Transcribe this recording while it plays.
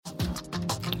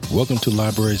Welcome to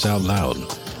Libraries Out Loud,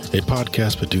 a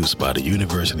podcast produced by the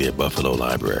University of Buffalo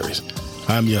Libraries.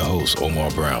 I'm your host, Omar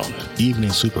Brown, evening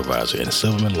supervisor in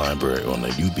Silverman Library on the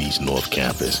UB's North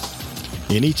Campus.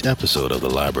 In each episode of the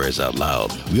Libraries Out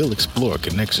Loud, we'll explore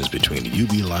connections between the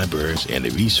UB libraries and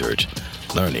the research,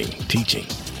 learning, teaching,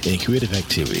 and creative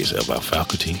activities of our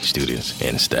faculty, students,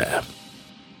 and staff.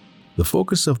 The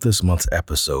focus of this month's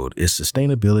episode is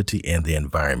sustainability and the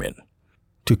environment.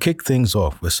 To kick things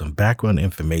off with some background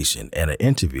information and an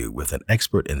interview with an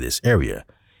expert in this area,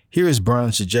 here is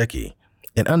Brian Szejecki,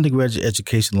 an undergraduate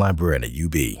education librarian at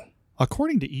UB.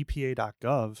 According to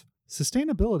EPA.gov,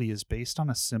 sustainability is based on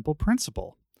a simple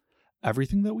principle.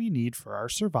 Everything that we need for our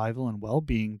survival and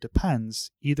well-being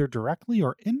depends, either directly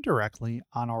or indirectly,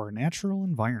 on our natural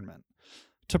environment.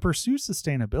 To pursue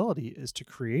sustainability is to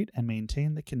create and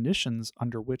maintain the conditions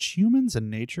under which humans and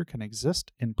nature can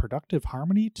exist in productive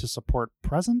harmony to support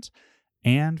present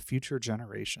and future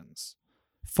generations.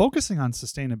 Focusing on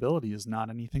sustainability is not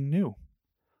anything new.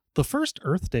 The first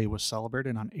Earth Day was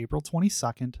celebrated on April 22,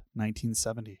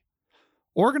 1970.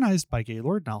 Organized by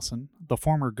Gaylord Nelson, the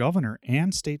former governor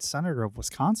and state senator of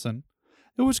Wisconsin,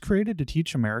 it was created to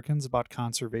teach Americans about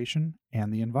conservation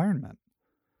and the environment,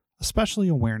 especially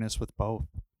awareness with both.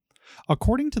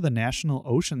 According to the National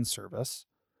Ocean Service,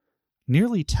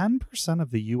 nearly 10%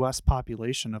 of the U.S.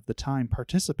 population of the time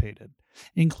participated,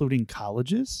 including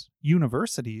colleges,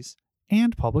 universities,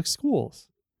 and public schools.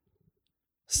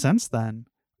 Since then,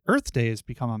 Earth Day has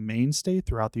become a mainstay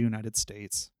throughout the United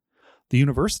States. The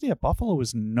University at Buffalo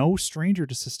is no stranger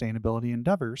to sustainability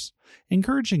endeavors,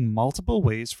 encouraging multiple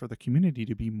ways for the community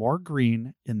to be more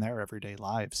green in their everyday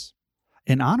lives.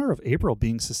 In honor of April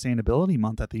being Sustainability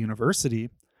Month at the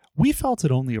university, we felt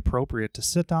it only appropriate to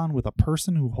sit down with a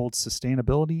person who holds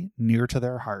sustainability near to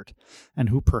their heart, and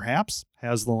who perhaps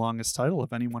has the longest title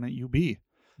of anyone at UB,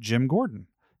 Jim Gordon,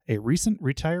 a recent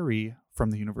retiree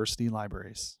from the university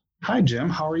libraries. Hi, Jim.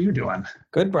 How are you doing?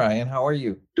 Good, Brian. How are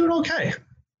you? Doing okay.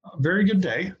 Very good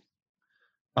day.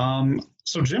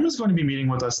 So Jim is going to be meeting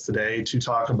with us today to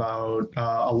talk about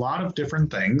a lot of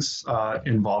different things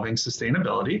involving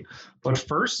sustainability. But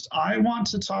first, I want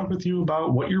to talk with you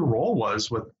about what your role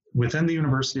was within the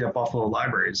University at Buffalo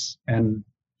Libraries. And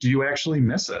do you actually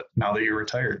miss it now that you're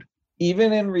retired?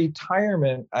 Even in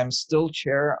retirement, I'm still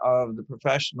chair of the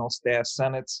Professional Staff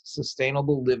Senate's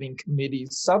Sustainable Living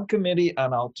Committee's Subcommittee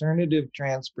on Alternative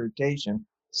Transportation.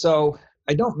 So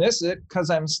I don't miss it because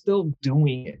I'm still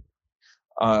doing it.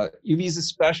 UB is a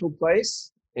special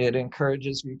place. It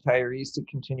encourages retirees to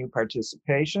continue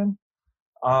participation.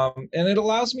 And it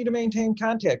allows me to maintain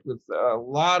contact with a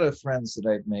lot of friends that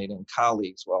I've made and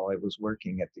colleagues while I was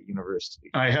working at the university.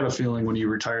 I had a feeling when you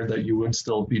retired that you would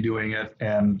still be doing it.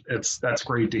 And that's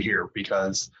great to hear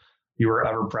because you were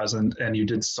ever present and you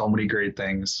did so many great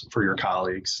things for your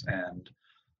colleagues. And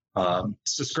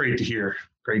it's just great to hear.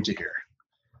 Great to hear.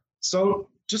 So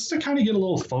just to kind of get a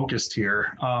little focused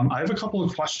here, I have a couple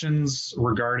of questions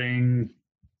regarding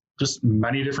just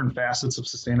many different facets of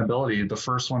sustainability. The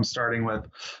first one starting with,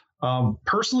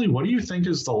 personally, what do you think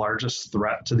is the largest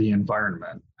threat to the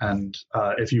environment? And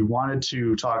if you wanted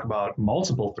to talk about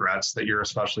multiple threats that you're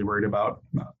especially worried about,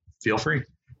 feel free.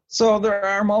 So there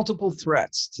are multiple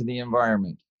threats to the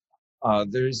environment.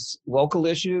 There's local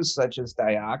issues such as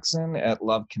dioxin at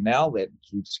Love Canal that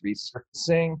keeps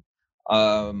resurfacing.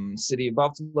 City of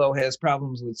Buffalo has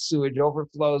problems with sewage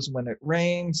overflows when it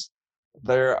rains.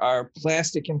 There are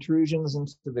plastic intrusions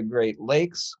into the Great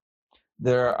Lakes.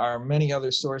 There are many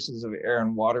other sources of air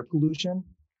and water pollution.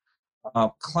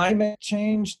 Climate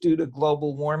change due to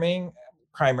global warming,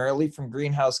 primarily from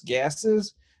greenhouse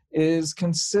gases, is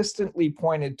consistently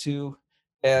pointed to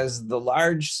as the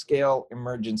large-scale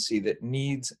emergency that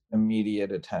needs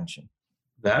immediate attention.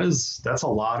 That's a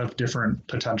lot of different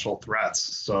potential threats.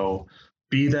 So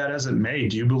be that as it may,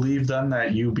 do you believe then that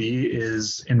UB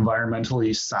is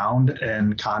environmentally sound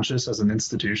and conscious as an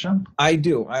institution? I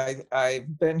do.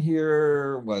 I've been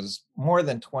here was more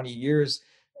than 20 years.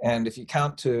 And if you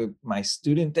count to my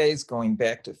student days, going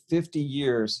back to 50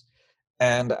 years,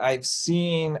 and I've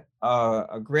seen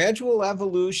a gradual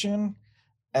evolution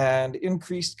and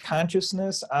increased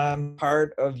consciousness on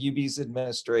part of UB's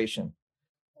administration.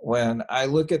 When I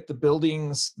look at the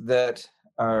buildings that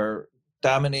are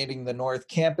dominating the North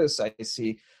Campus, I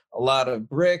see a lot of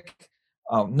brick,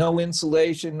 no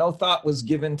insulation. No thought was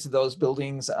given to those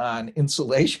buildings on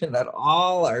insulation at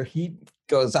all. Our heat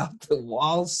goes out the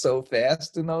walls so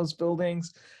fast in those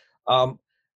buildings.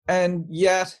 And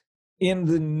yet, in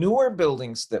the newer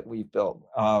buildings that we've built,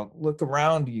 look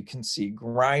around, you can see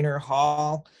Greiner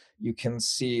Hall, you can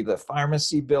see the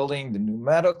pharmacy building, the new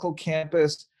medical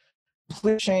campus.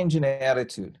 complete change in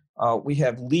attitude. We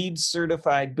have LEED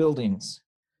certified buildings.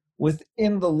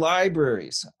 Within the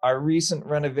libraries, our recent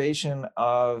renovation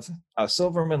of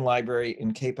Silverman Library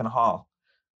in Capon Hall,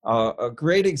 a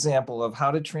great example of how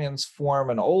to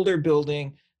transform an older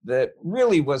building that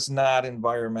really was not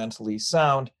environmentally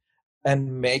sound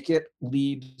and make it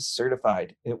LEED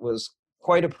certified. It was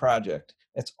quite a project.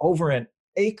 It's over an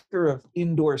acre of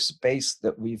indoor space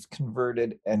that we've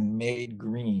converted and made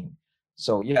green.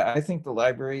 So yeah, I think the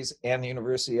libraries and the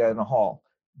university as a whole,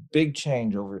 big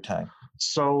change over time.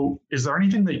 So, is there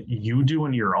anything that you do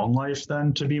in your own life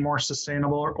then to be more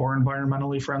sustainable or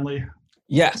environmentally friendly?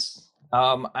 Yes.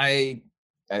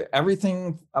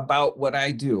 Everything about what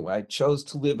I do, I chose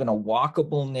to live in a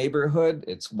walkable neighborhood.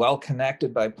 It's well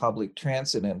connected by public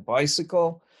transit and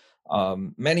bicycle.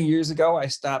 Many years ago, I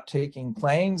stopped taking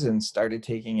planes and started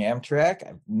taking Amtrak.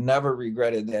 I've never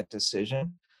regretted that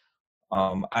decision.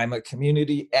 I'm a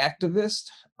community activist.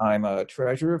 I'm a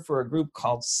treasurer for a group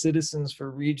called Citizens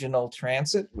for Regional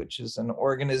Transit, which is an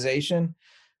organization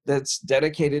that's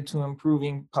dedicated to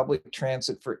improving public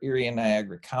transit for Erie and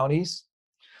Niagara counties.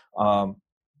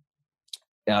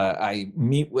 I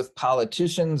meet with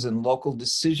politicians and local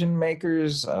decision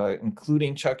makers,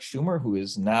 including Chuck Schumer, who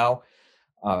is now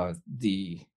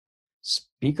the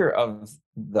Speaker of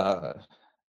the,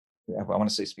 I want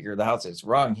to say Speaker of the House, it's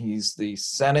wrong. He's the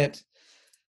Senate.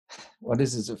 What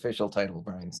is his official title,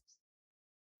 Brian?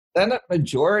 Senate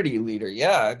Majority Leader.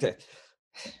 Yeah.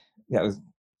 Yeah.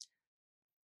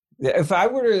 If I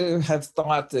were to have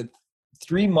thought that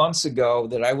 3 months ago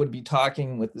that I would be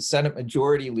talking with the Senate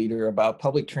Majority Leader about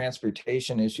public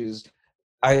transportation issues,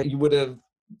 you would have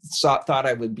thought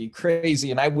I would be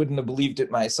crazy, and I wouldn't have believed it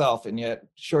myself. And yet,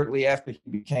 shortly after he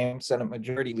became Senate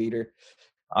Majority Leader,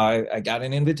 I got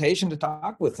an invitation to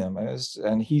talk with him,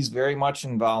 and he's very much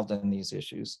involved in these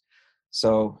issues.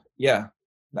 So, yeah,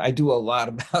 I do a lot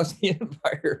about the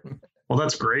environment. Well,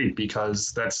 that's great,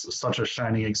 because that's such a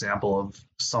shining example of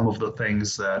some of the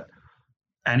things that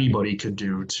anybody could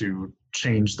do to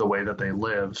change the way that they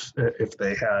live if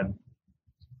they had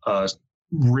a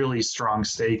really strong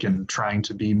stake in trying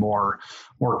to be more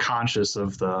conscious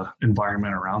of the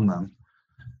environment around them.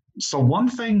 So one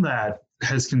thing that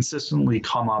has consistently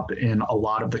come up in a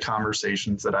lot of the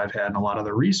conversations that I've had and a lot of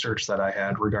the research that I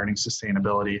had regarding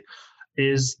sustainability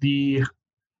is the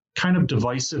kind of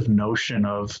divisive notion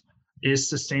of,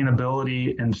 is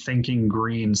sustainability and thinking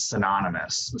green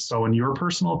synonymous? So in your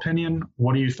personal opinion,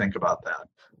 what do you think about that?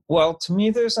 Well, to me,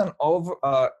 there's a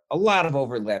lot of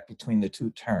overlap between the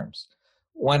two terms.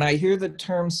 When I hear the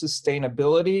term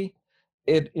sustainability,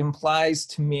 it implies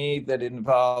to me that it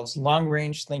involves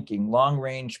long-range thinking,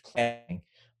 long-range planning,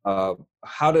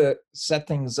 how to set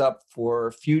things up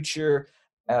for future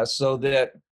so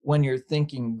that when you're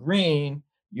thinking green,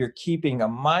 you're keeping a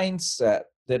mindset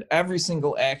that every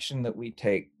single action that we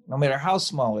take, no matter how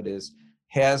small it is,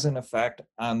 has an effect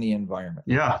on the environment.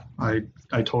 Yeah,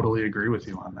 I totally agree with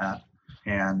you on that.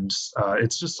 And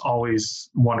it's just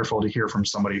always wonderful to hear from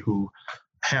somebody who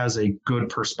has a good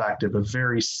perspective, a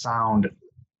very sound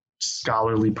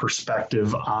scholarly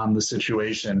perspective on the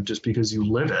situation, just because you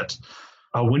live it.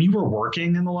 When you were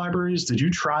working in the libraries, did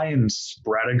you try and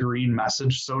spread a green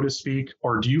message, so to speak?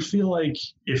 Or do you feel like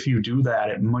if you do that,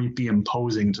 it might be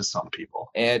imposing to some people?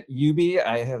 At UB,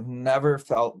 I have never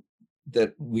felt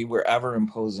that we were ever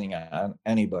imposing on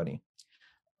anybody.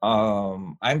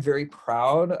 I'm very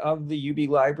proud of the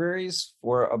UB libraries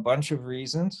for a bunch of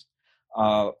reasons.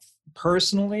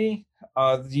 Personally,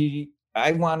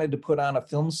 I wanted to put on a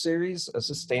film series, a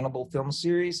sustainable film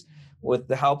series, with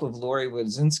the help of Lori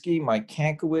Wadzinski, Mike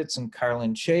Kankowitz, and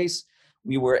Carlin Chase.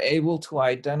 We were able to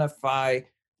identify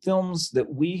films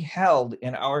that we held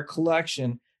in our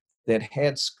collection that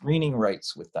had screening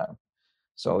rights with them.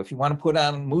 So if you want to put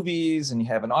on movies and you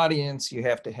have an audience, you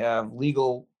have to have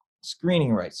legal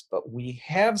screening rights, but we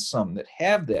have some that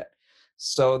have that.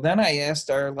 So then I asked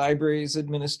our library's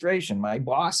administration, my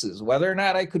bosses, whether or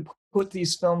not I could put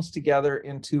these films together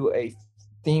into a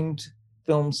themed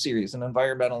film series, an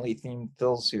environmentally themed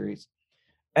film series.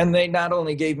 And they not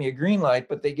only gave me a green light,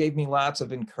 but they gave me lots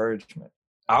of encouragement.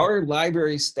 Our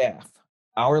library staff,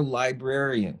 our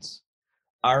librarians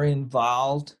are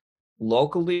involved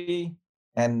locally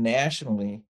and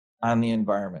nationally on the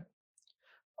environment.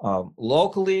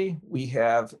 Locally, we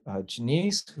have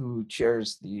Janice, who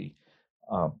chairs the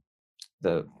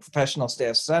Professional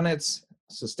Staff Senate's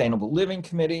Sustainable Living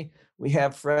Committee. We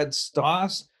have Fred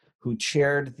Stoss, who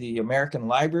chaired the American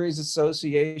Libraries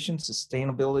Association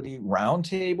Sustainability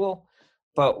Roundtable.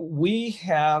 But we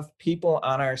have people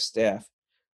on our staff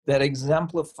that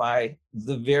exemplify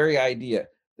the very idea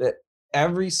that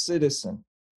every citizen,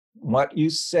 what you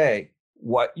say,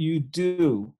 what you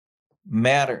do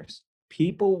matters.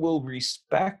 People will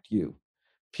respect you.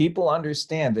 People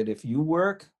understand that if you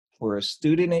work for a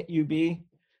student at UB,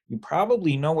 you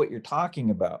probably know what you're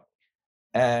talking about.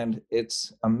 And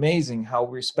it's amazing how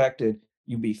respected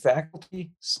UB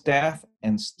faculty, staff,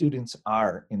 and students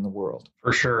are in the world.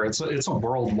 For sure. It's a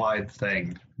worldwide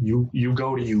thing. You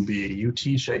go to UB, you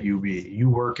teach at UB, you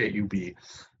work at UB.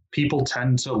 People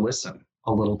tend to listen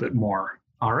a little bit more.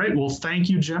 All right. Well, thank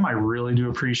you, Jim. I really do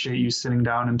appreciate you sitting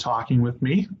down and talking with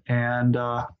me. And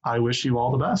I wish you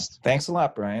all the best. Thanks a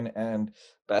lot, Brian. And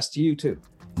best to you, too.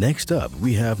 Next up,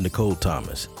 we have Nicole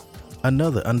Thomas,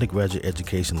 another undergraduate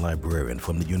education librarian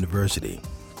from the university.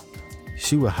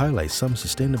 She will highlight some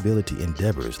sustainability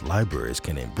endeavors libraries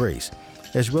can embrace,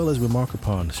 as well as remark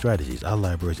upon strategies our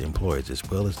libraries employs, as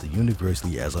well as the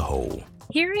university as a whole.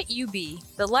 Here at UB,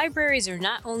 the libraries are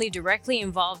not only directly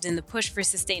involved in the push for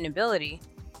sustainability,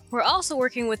 we're also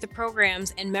working with the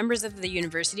programs and members of the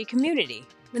university community.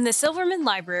 When the Silverman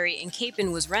Library in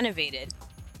Capon was renovated,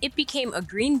 it became a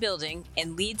green building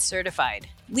and LEED certified.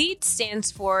 LEED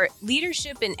stands for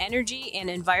Leadership in Energy and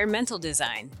Environmental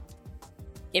Design.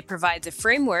 It provides a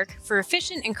framework for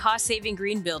efficient and cost-saving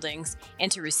green buildings, and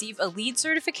to receive a LEED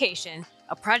certification,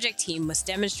 a project team must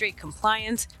demonstrate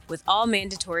compliance with all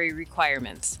mandatory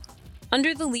requirements.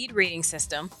 Under the LEED rating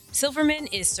system, Silverman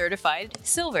is certified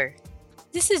Silver.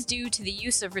 This is due to the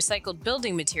use of recycled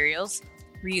building materials,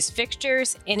 reused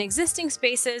fixtures, and existing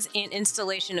spaces and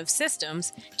installation of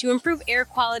systems to improve air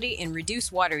quality and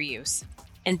reduce water use.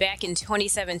 And back in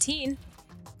 2017,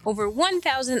 over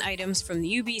 1,000 items from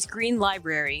the UB's Green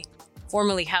Library,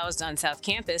 formerly housed on South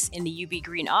Campus in the UB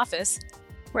Green office,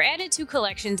 were added to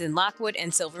collections in Lockwood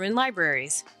and Silverman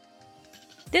libraries.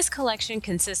 This collection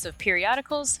consists of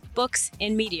periodicals, books,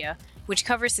 and media, which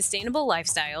cover sustainable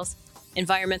lifestyles,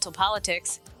 environmental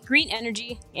politics, green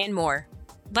energy, and more.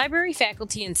 Library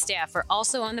faculty and staff are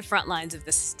also on the front lines of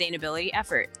the sustainability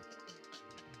effort.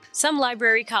 Some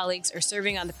library colleagues are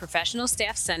serving on the Professional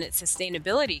Staff Senate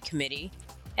Sustainability Committee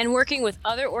and working with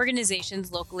other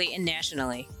organizations locally and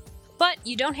nationally. But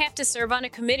you don't have to serve on a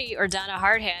committee or don a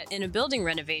hard hat in a building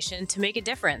renovation to make a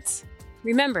difference.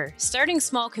 Remember, starting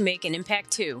small can make an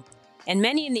impact too, and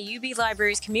many in the UB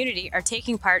Libraries community are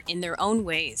taking part in their own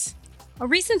ways. A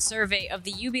recent survey of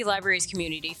the UB Libraries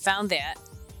community found that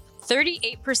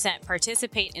 38%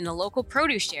 participate in a local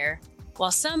produce share,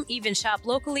 while some even shop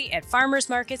locally at farmers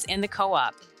markets and the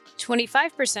co-op.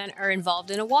 25% are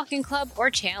involved in a walking club or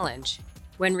challenge.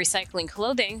 When recycling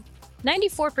clothing,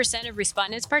 94% of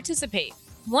respondents participate,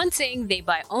 one saying they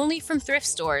buy only from thrift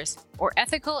stores or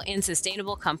ethical and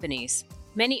sustainable companies.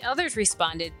 Many others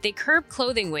responded they curb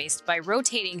clothing waste by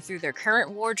rotating through their current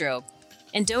wardrobe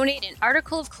and donate an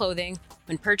article of clothing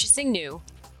when purchasing new,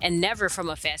 and never from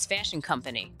a fast fashion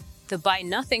company. The Buy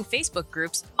Nothing Facebook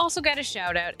groups also got a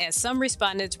shout out, as some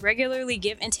respondents regularly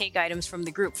give and take items from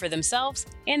the group for themselves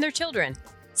and their children.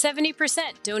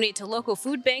 70% donate to local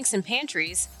food banks and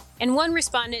pantries, and one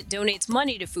respondent donates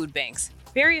money to food banks.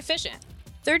 Very efficient.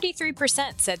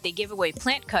 33% said they give away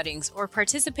plant cuttings or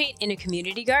participate in a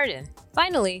community garden.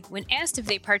 Finally, when asked if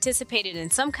they participated in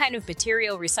some kind of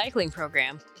material recycling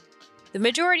program, the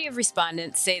majority of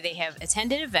respondents say they have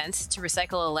attended events to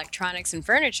recycle electronics and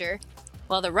furniture,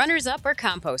 while the runners-up are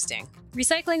composting.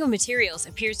 Recycling of materials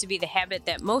appears to be the habit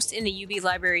that most in the UB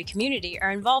Library community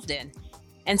are involved in,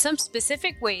 and some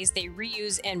specific ways they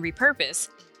reuse and repurpose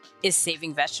is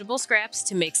saving vegetable scraps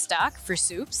to make stock for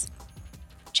soups,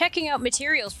 checking out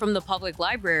materials from the public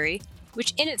library,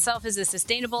 which in itself is a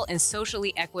sustainable and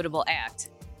socially equitable act,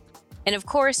 and of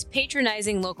course,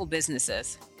 patronizing local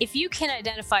businesses. If you can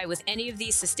identify with any of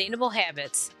these sustainable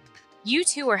habits, you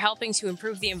too are helping to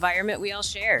improve the environment we all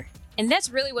share. And that's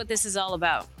really what this is all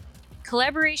about.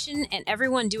 Collaboration and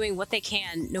everyone doing what they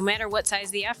can, no matter what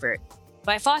size the effort.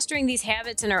 By fostering these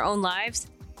habits in our own lives,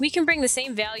 we can bring the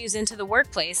same values into the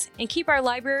workplace and keep our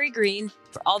library green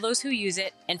for all those who use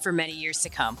it and for many years to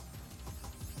come.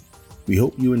 We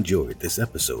hope you enjoyed this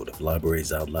episode of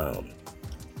Libraries Out Loud.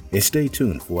 And stay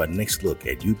tuned for our next look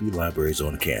at UB Libraries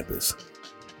on campus.